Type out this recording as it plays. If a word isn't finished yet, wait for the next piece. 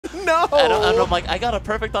no! And I'm like, I got a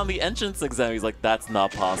perfect on the entrance exam. He's like, that's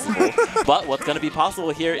not possible. But what's going to be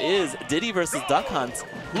possible here is Diddy versus Duck Hunt.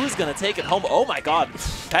 Who's going to take it home? Oh my god.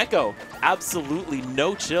 Peco, absolutely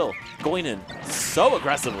no chill. Going in so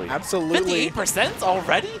aggressively. Absolutely. 58%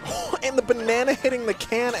 already? And the banana hitting the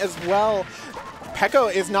can as well.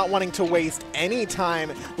 Peco is not wanting to waste any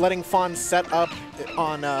time letting Fawn set up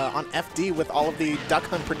on FD with all of the Duck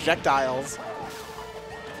Hunt projectiles.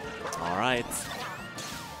 All right.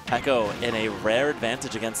 Peco in a rare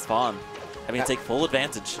advantage against Fawn. Having to take full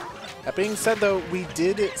advantage. That being said, though, we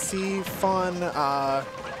did see Fawn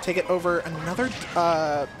take it over another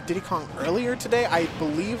Diddy Kong earlier today. I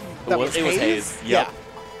believe that was Hayes. It was Hayes. Yep. Yeah.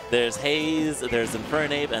 There's Hayes, there's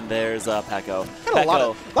Infernape, and there's Peco. A lot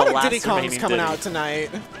of Diddy Kongs coming out tonight.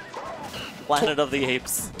 Planet of the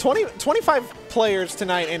Apes. 25 players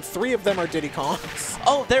tonight, and 3 of them are Diddy Kongs.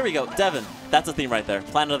 Oh, there we go. Devin. That's a theme right there.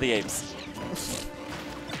 Planet of the Apes.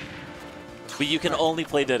 But you can only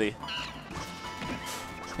play Diddy.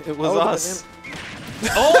 It was us.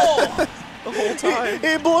 Oh! The whole time.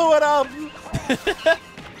 He blew it up.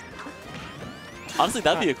 Honestly,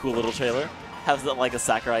 that'd be a cool little trailer. Have like a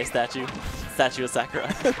Sakurai statue of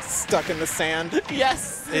Sakurai. Stuck in the sand.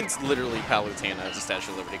 Yes! It's literally Palutena as a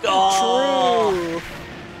Statue of Liberty. Oh. True.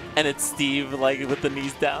 And it's Steve like with the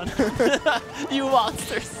knees down. You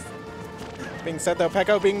monsters. Being said though,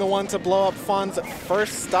 Peco being the one to blow up Fawn's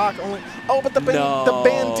first stock. But the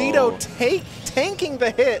Bandito tanking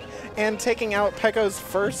the hit and taking out Peco's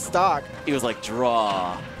first stock. He was like,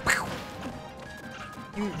 draw.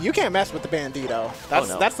 You can't mess with the Bandito.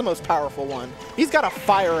 That's the most powerful one. He's got a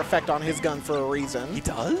fire effect on his gun for a reason. He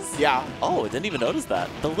does? Yeah. Oh, I didn't even notice that.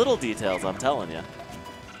 The little details, I'm telling you.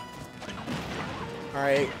 All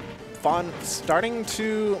right. Fawn starting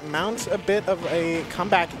to mount a bit of a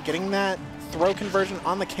comeback, getting that throw conversion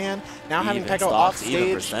on the can. Now having Peco off stage.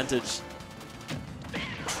 Even percentage.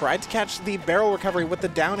 Tried to catch the barrel recovery with the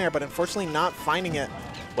down air, but unfortunately not finding it.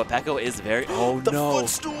 What Peco is very... Oh, the no.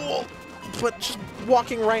 Footstool! But just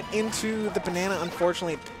walking right into the banana,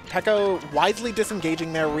 unfortunately. Peco wisely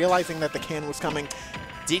disengaging there, realizing that the can was coming.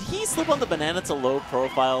 Did he slip on the banana to low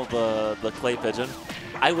profile the clay pigeon?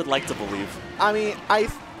 I would like to believe. I mean,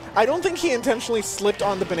 I don't think he intentionally slipped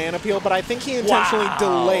on the banana peel, but I think he intentionally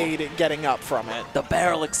delayed getting up from it. The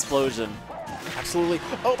barrel explosion. Absolutely.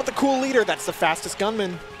 Oh, but the cool leader, that's the fastest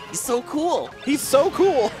gunman. He's so cool. He's so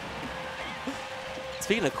cool.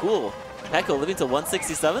 Speaking of cool, Peco living to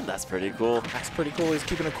 167, that's pretty cool. That's pretty cool. He's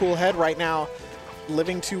keeping a cool head right now.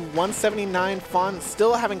 Living to 179. Fawn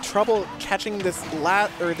still having trouble catching this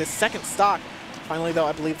second stock. Finally, though,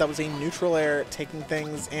 I believe that was a neutral air taking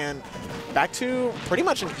things, and back to pretty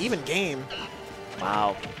much an even game.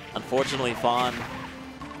 Wow. Unfortunately, Fawn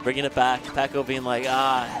bringing it back. Peco being like,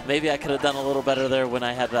 maybe I could have done a little better there when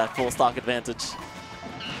I had that full stock advantage.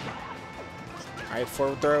 All right,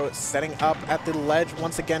 forward throw, setting up at the ledge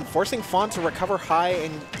once again, forcing Fawn to recover high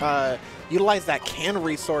and utilize that can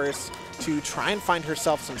resource to try and find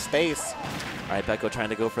herself some space. All right, Peco trying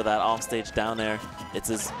to go for that offstage down there. It's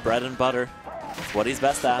his bread and butter. It's what he's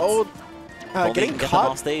best at. Oh, getting caught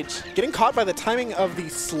off stage. Getting caught by the timing of the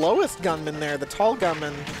slowest gunman there, the tall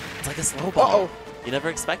gunman. It's like a slow ball. You never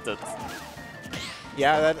expect it.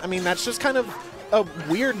 Yeah, I mean, that's just kind of a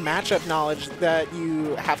weird matchup knowledge that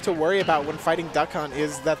you have to worry about when fighting Duck Hunt,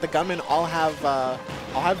 is that the gunmen all have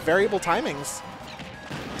variable timings.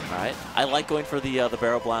 All right, I like going for the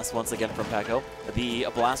barrel blast once again from Peco. The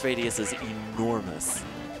blast radius is enormous.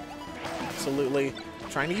 Absolutely.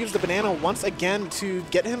 Trying to use the banana once again to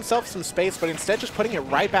get himself some space, but instead just putting it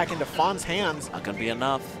right back into Fawn's hands. Not gonna be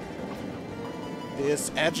enough.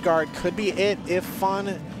 This edge guard could be it if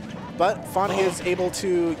Fawn, but Fawn is able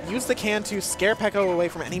to use the can to scare Peco away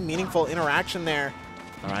from any meaningful interaction there.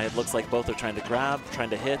 All right, it looks like both are trying to grab, trying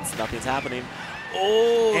to hit. Nothing's happening.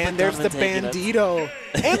 Oh, and there's the Bandito.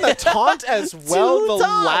 And the taunt as well, the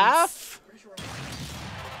laugh.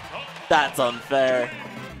 That's unfair.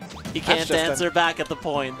 He can't answer back at the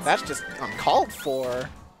point. That's just uncalled for.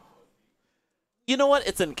 You know what?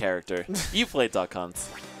 It's in character. You played Duck Hunt.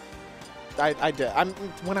 I did.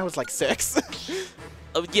 When I was like 6.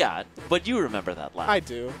 Oh, yeah, but you remember that laugh. I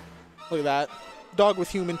do. Look at that. Dog with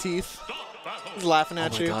human teeth. He's laughing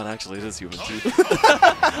at you. Oh my god, actually it is human teeth.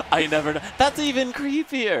 I never know. That's even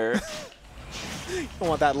creepier. I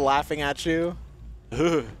want that laughing at you.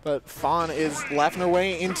 But Fawn is laughing her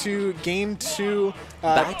way into game 2.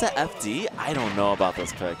 Back to FD? I don't know about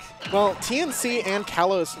this pick. Well, TNC and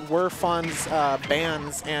Kalos were Fawn's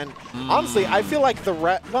bans, and honestly, I feel like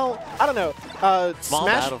well, I don't know. Small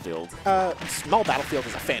Battlefield. Small Battlefield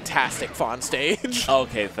is a fantastic Fawn stage.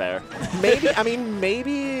 Okay, fair. Maybe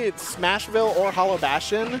it's Smashville or Hollow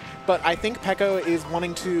Bastion, but I think Peco is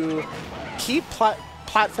wanting to keep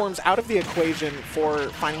platforms out of the equation for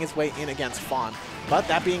finding his way in against Fawn. But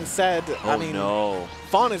that being said, I mean, no.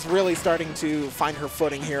 Fawn is really starting to find her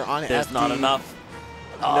footing here on There's FD. not enough.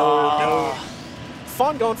 No.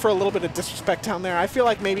 Fawn going for a little bit of disrespect down there. I feel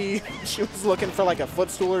like maybe she was looking for like a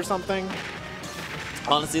footstool or something.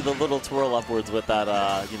 Honestly, the little twirl upwards with that,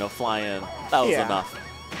 fly in, that was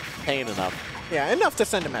enough. Pain enough. Yeah, enough to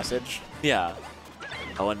send a message. Yeah.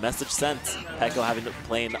 Oh, and message sent. Peco having to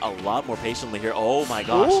play a lot more patiently here. Oh my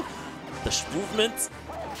gosh. Ooh. The movement.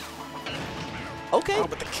 Okay. Oh,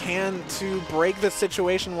 but the can to break the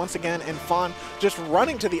situation once again, and Fawn just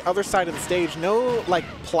running to the other side of the stage. No, like,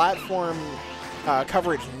 platform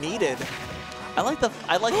coverage needed.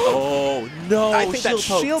 Oh, no. I think that's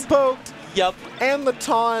shield poked. Yep. And the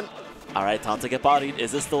taunt. All right, taunt to get bodied.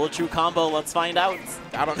 Is this still a true combo? Let's find out.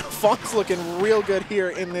 I don't know. Fawn's looking real good here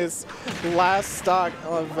in this last stock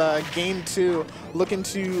of game 2. Looking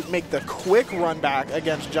to make the quick run back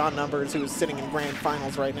against John Numbers, who is sitting in grand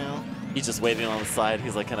finals right now. He's just waiting on the side.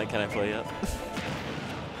 He's like, can I play yet?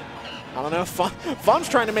 I don't know. Fawn's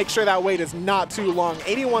trying to make sure that wait is not too long.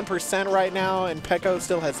 81% right now, and Peco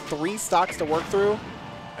still has 3 stocks to work through. All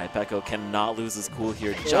right, Peco cannot lose his cool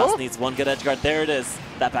here. Just needs one good edge guard. There it is.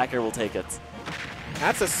 That back air will take it.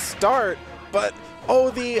 That's a start, but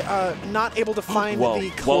the not able to find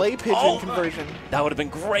the clay pigeon conversion. That would have been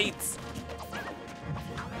great.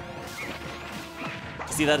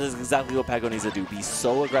 See, that is exactly what Peco needs to do. Be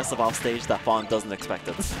so aggressive off stage that Fawn doesn't expect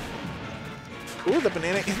it. Ooh, the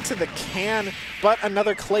banana into the can, but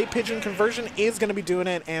another clay pigeon conversion is going to be doing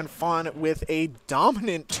it, and Fawn with a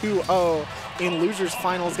dominant 2-0 in losers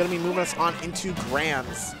finals, going to be moving us on into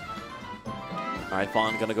grands. All right,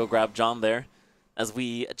 Fawn going to go grab John there as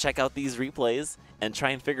we check out these replays and try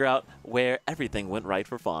and figure out where everything went right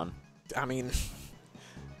for Fawn. I mean,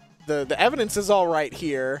 the evidence is all right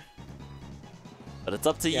here. But it's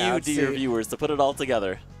up to you, dear viewers, to put it all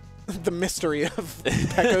together. The mystery of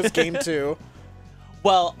Peco's game 2.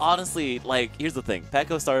 Well, honestly, like, here's the thing.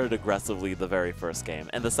 Peco started aggressively the very first game,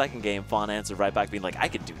 and the second game, Fawn answered right back being like, I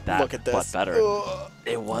could do that, Look at this. but better.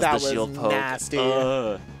 It was that the shield poke. Nasty.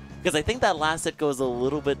 Because I think that last hit goes a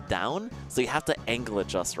little bit down, so you have to angle it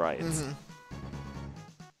just right.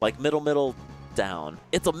 Like middle, down.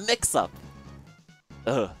 It's a mix-up.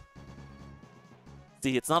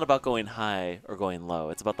 See, it's not about going high or going low.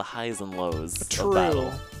 It's about the highs and lows of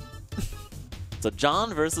battle. So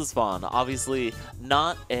John versus Fawn, obviously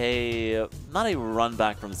not a run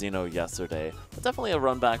back from Xeno yesterday, but definitely a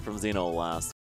run back from Xeno last